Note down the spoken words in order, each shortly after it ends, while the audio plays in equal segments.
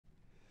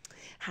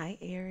Hi,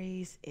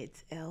 Aries.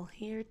 It's Elle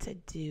here to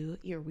do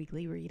your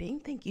weekly reading.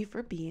 Thank you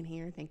for being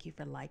here. Thank you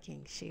for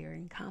liking,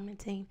 sharing,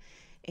 commenting,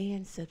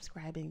 and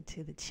subscribing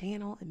to the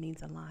channel. It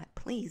means a lot.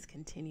 Please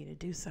continue to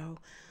do so.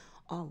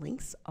 All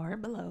links are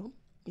below.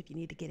 If you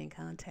need to get in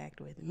contact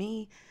with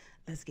me,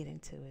 let's get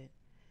into it.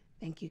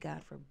 Thank you,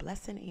 God, for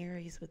blessing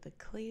Aries with a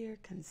clear,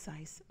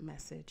 concise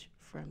message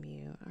from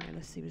you. All right,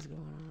 let's see what's going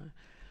on.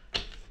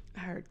 I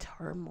heard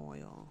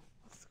turmoil.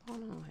 What's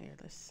going on here?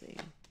 Let's see.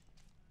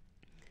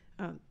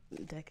 Oh,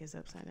 the deck is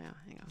upside down.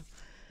 Hang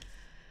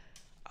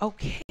on.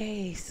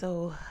 Okay,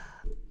 so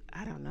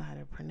I don't know how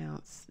to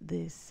pronounce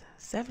this.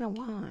 Seven of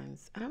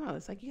Wands. I don't know.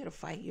 It's like you got to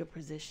fight your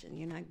position.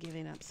 You're not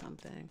giving up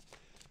something.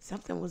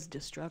 Something was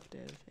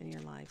destructive in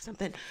your life.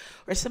 Something,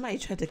 or somebody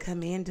tried to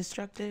come in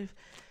destructive.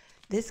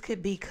 This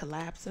could be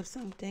collapse of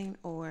something,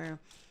 or,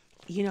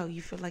 you know,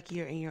 you feel like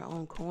you're in your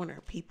own corner.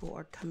 People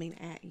are coming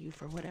at you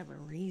for whatever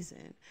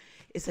reason.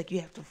 It's like you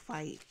have to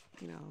fight,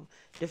 you know,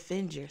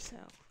 defend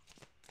yourself.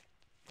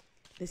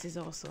 This is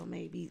also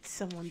maybe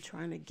someone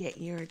trying to get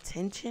your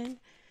attention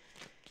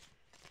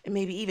and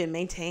maybe even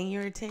maintain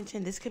your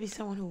attention. This could be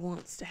someone who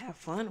wants to have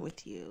fun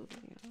with you.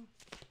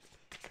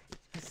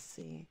 Let's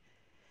see.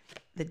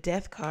 The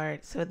Death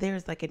card. So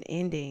there's like an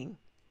ending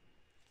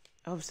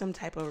of some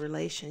type of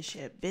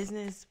relationship.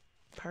 Business,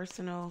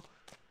 personal,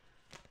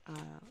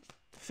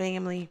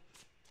 family.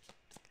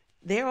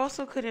 There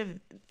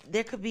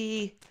could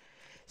be,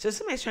 so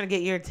somebody's trying to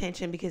get your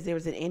attention because there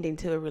was an ending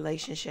to a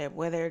relationship,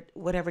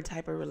 whatever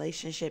type of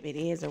relationship it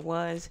is or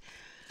was.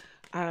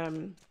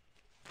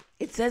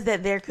 It says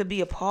that there could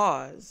be a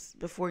pause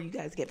before you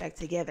guys get back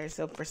together.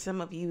 So for some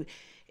of you,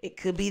 it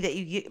could be that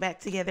you get back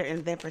together,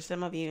 and then for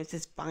some of you, it's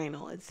just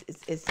final.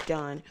 It's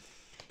done.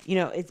 You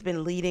know, it's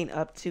been leading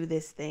up to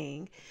this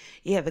thing.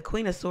 You have the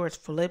Queen of Swords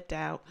flipped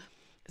out.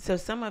 So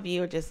some of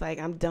you are just like,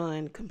 I'm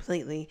done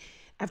completely.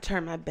 I've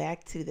turned my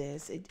back to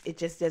this. It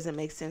just doesn't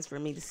make sense for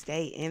me to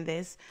stay in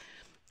this.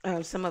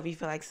 Some of you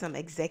feel like some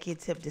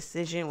executive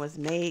decision was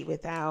made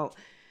without,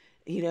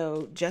 you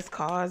know, just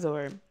cause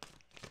or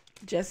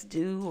just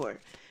due, or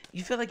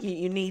you feel like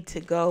you need to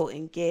go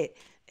and get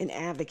an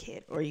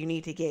advocate, or you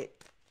need to get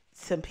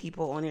some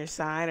people on your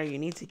side, or you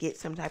need to get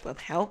some type of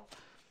help.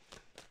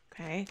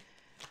 Okay.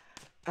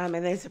 And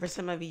then for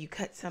some of you, you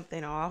cut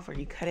something off or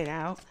you cut it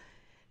out.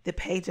 The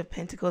Page of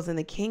Pentacles and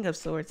the King of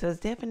Swords. So it's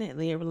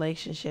definitely a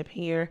relationship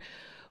here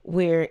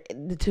where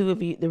the two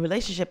of you, the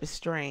relationship is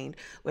strained,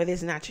 whether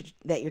it's not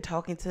that you're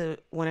talking to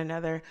one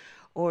another,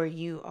 or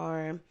you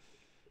are,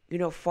 you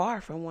know,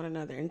 far from one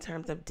another in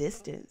terms of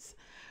distance.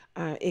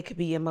 It could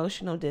be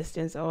emotional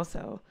distance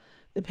also.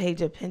 The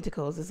Page of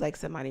Pentacles is like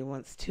somebody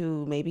wants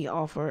to maybe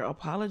offer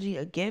apology,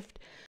 a gift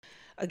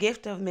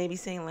of maybe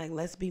saying like,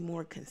 let's be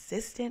more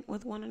consistent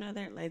with one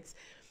another. Let's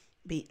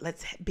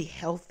be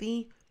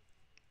healthy.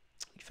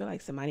 You feel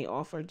like somebody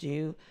offered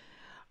you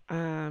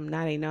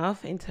not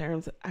enough in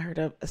terms of, I heard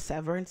of a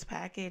severance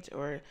package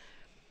or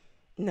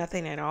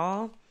nothing at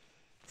all.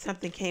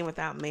 Something came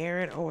without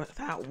merit or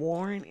without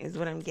warrant is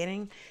what I'm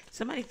getting.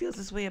 Somebody feels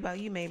this way about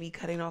you, maybe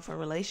cutting off a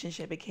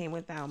relationship. It came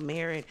without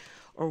merit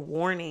or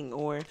warning,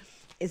 or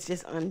it's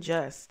just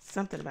unjust.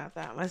 Something about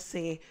that. Let's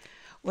see.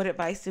 What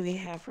advice do we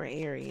have for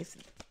Aries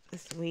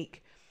this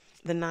week?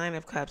 The Nine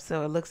of Cups.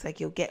 So it looks like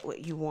you'll get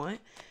what you want.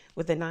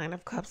 With the Nine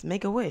of Cups,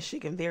 make a wish.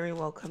 It can very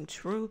well come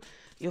true.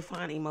 You'll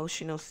find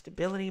emotional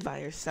stability by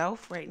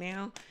yourself right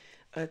now.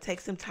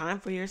 Take some time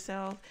for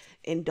yourself.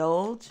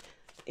 Indulge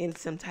in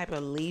some type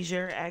of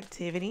leisure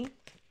activity.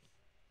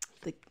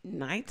 The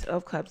Knight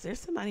of Cups. There's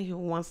somebody who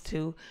wants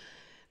to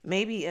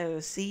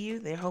maybe see you.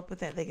 They're hoping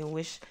that they can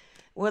wish.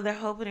 Well, they're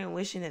hoping and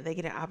wishing that they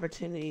get an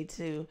opportunity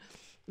to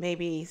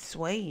maybe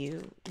sway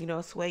you. You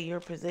know, sway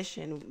your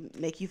position.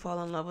 Make you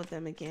fall in love with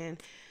them again.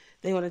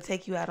 They want to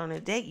take you out on a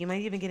date. You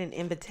might even get an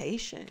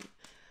invitation.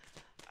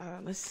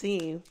 Let's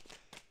see.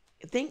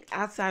 Think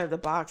outside of the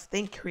box.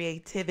 Think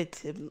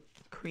creativity.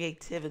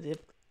 Can't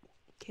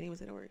even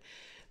say the word.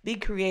 Be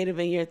creative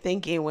in your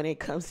thinking when it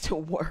comes to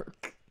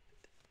work.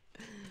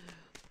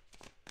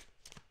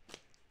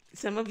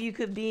 Some of you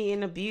could be in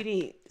the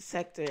beauty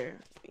sector.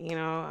 You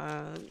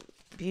know,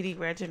 beauty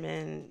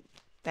regimen,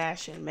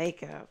 fashion,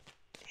 makeup,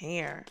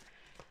 hair.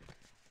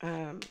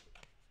 You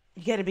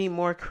got to be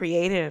more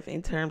creative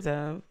in terms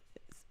of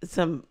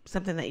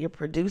something that you're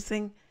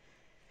producing.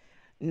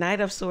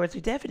 Knight of Swords, we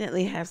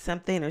definitely have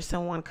something or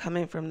someone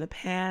coming from the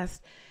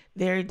past,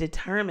 very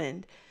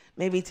determined,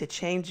 maybe to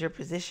change your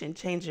position,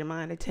 change your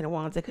mind. The Ten of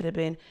Wands, it could have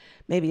been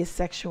maybe a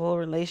sexual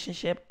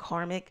relationship,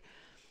 karmic.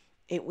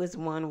 It was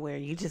one where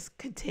you just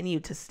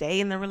continued to stay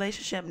in the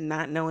relationship,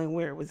 not knowing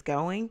where it was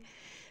going.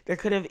 There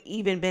could have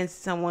even been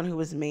someone who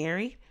was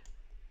married.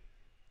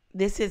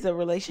 This is a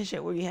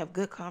relationship where you have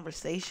good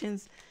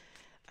conversations,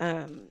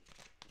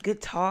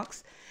 good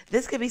talks.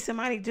 This could be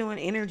somebody doing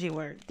energy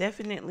work.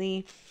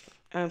 Definitely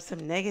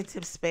some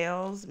negative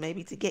spells,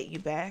 maybe to get you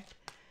back.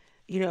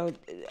 You know,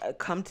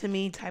 come to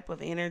me type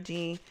of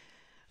energy.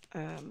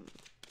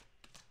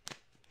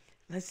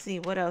 Let's see,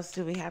 what else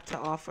do we have to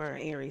offer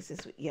Aries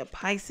this week? Yeah,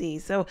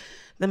 Pisces. So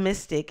the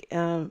Mystic.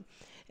 And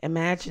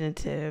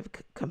imaginative,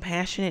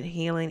 compassionate,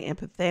 healing,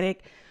 empathetic.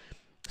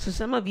 So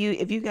some of you,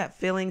 if you got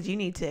feelings, you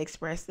need to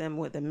express them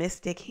with a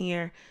mystic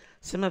here.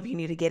 Some of you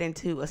need to get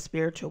into a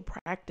spiritual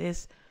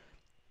practice.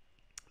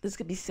 This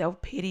could be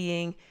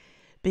self-pitying,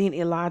 being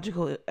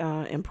illogical,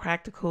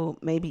 impractical,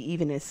 maybe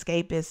even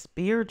escapist,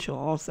 spiritual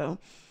also,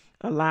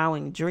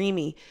 allowing,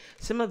 dreamy.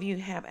 Some of you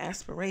have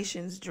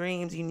aspirations,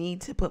 dreams. You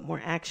need to put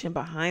more action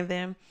behind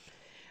them.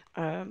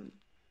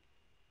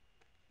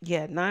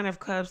 Yeah, Nine of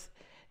Cups.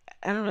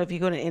 I don't know if you're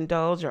going to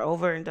indulge or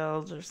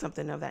overindulge or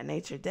something of that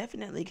nature.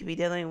 Definitely could be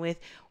dealing with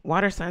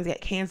water signs.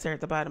 Got Cancer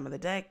at the bottom of the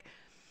deck.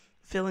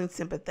 Feeling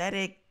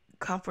sympathetic,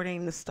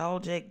 comforting,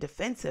 nostalgic,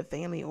 defensive,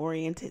 family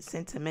oriented,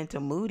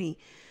 sentimental, moody,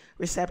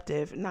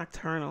 receptive,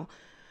 nocturnal,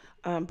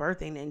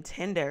 birthing, and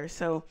tender.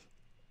 So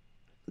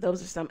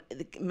those are some,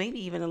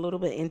 maybe even a little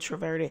bit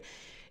introverted,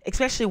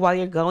 especially while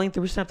you're going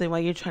through something, while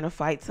you're trying to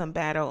fight some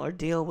battle or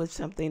deal with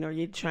something, or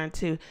you're trying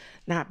to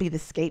not be the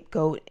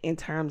scapegoat in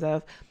terms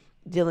of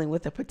dealing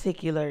with a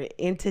particular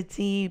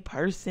entity,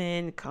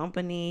 person,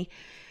 company.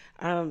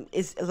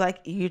 It's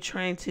like you're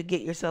trying to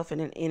get yourself in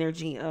an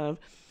energy of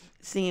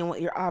seeing what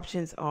your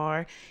options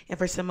are. And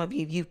for some of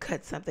you, you've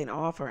cut something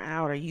off or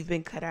out, or you've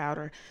been cut out,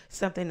 or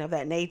something of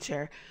that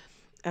nature.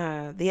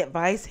 The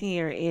advice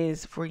here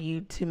is for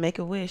you to make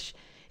a wish.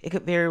 It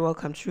could very well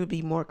come true.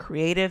 Be more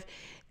creative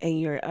in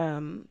your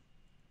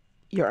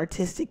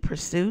artistic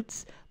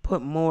pursuits.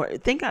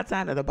 Think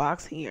outside of the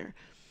box here.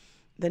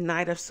 The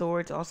Knight of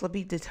Swords, also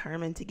be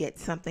determined to get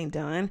something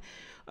done.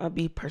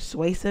 Be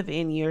persuasive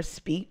in your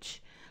speech,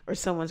 or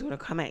someone's going to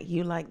come at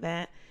you like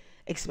that,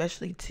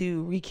 especially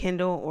to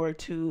rekindle or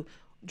to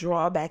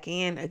draw back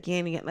in.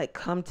 Again, you get like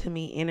come to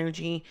me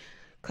energy,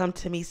 come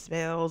to me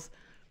spells.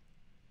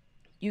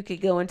 You could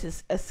go into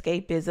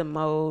escapism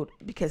mode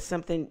because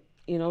something,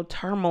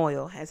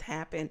 turmoil has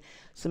happened.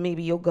 So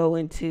maybe you'll go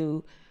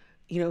into,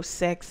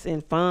 sex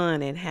and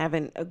fun and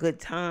having a good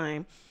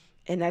time.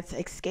 And that's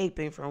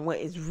escaping from what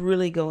is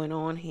really going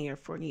on here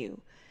for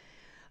you.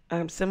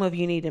 Some of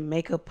you need to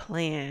make a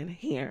plan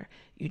here.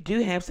 You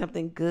do have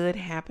something good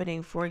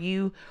happening for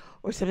you,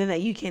 or something that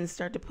you can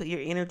start to put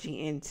your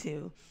energy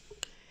into.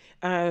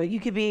 You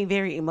could be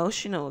very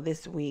emotional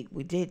this week.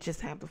 We did just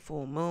have the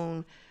full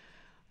moon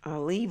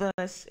leave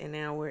us, and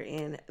now we're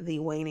in the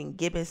waning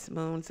gibbous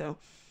moon. So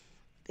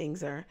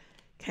things are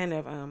kind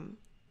of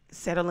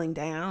settling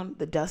down.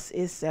 The dust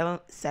is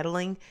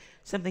settling.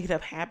 Something could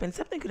have happened.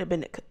 Something could have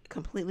been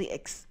completely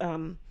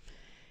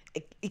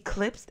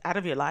eclipsed out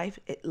of your life.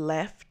 It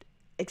left,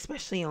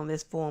 especially on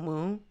this full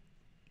moon.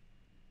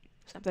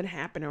 Something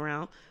happened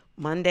around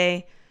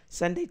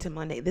Sunday to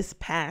Monday, this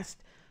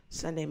past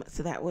Sunday.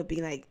 So that would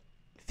be like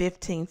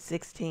 15th,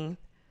 16th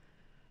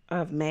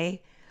of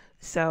May.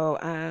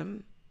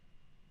 So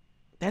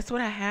that's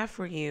what I have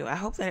for you. I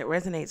hope that it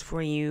resonates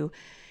for you,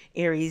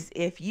 Aries.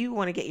 If you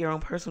want to get your own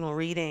personal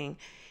reading,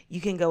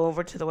 you can go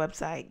over to the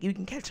website. You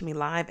can catch me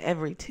live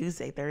every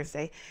Tuesday,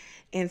 Thursday,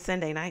 and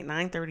Sunday night,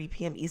 9:30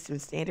 p.m. Eastern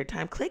Standard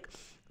Time. Click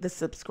the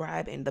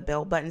subscribe and the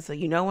bell button so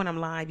you know when I'm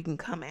live. You can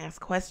come ask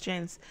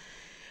questions.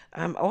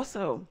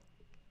 Also,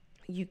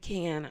 you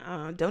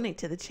can donate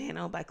to the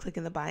channel by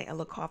clicking the Buy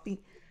Ella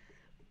Coffee.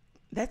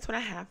 That's what I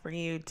have for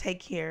you. Take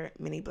care.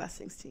 Many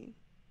blessings to you.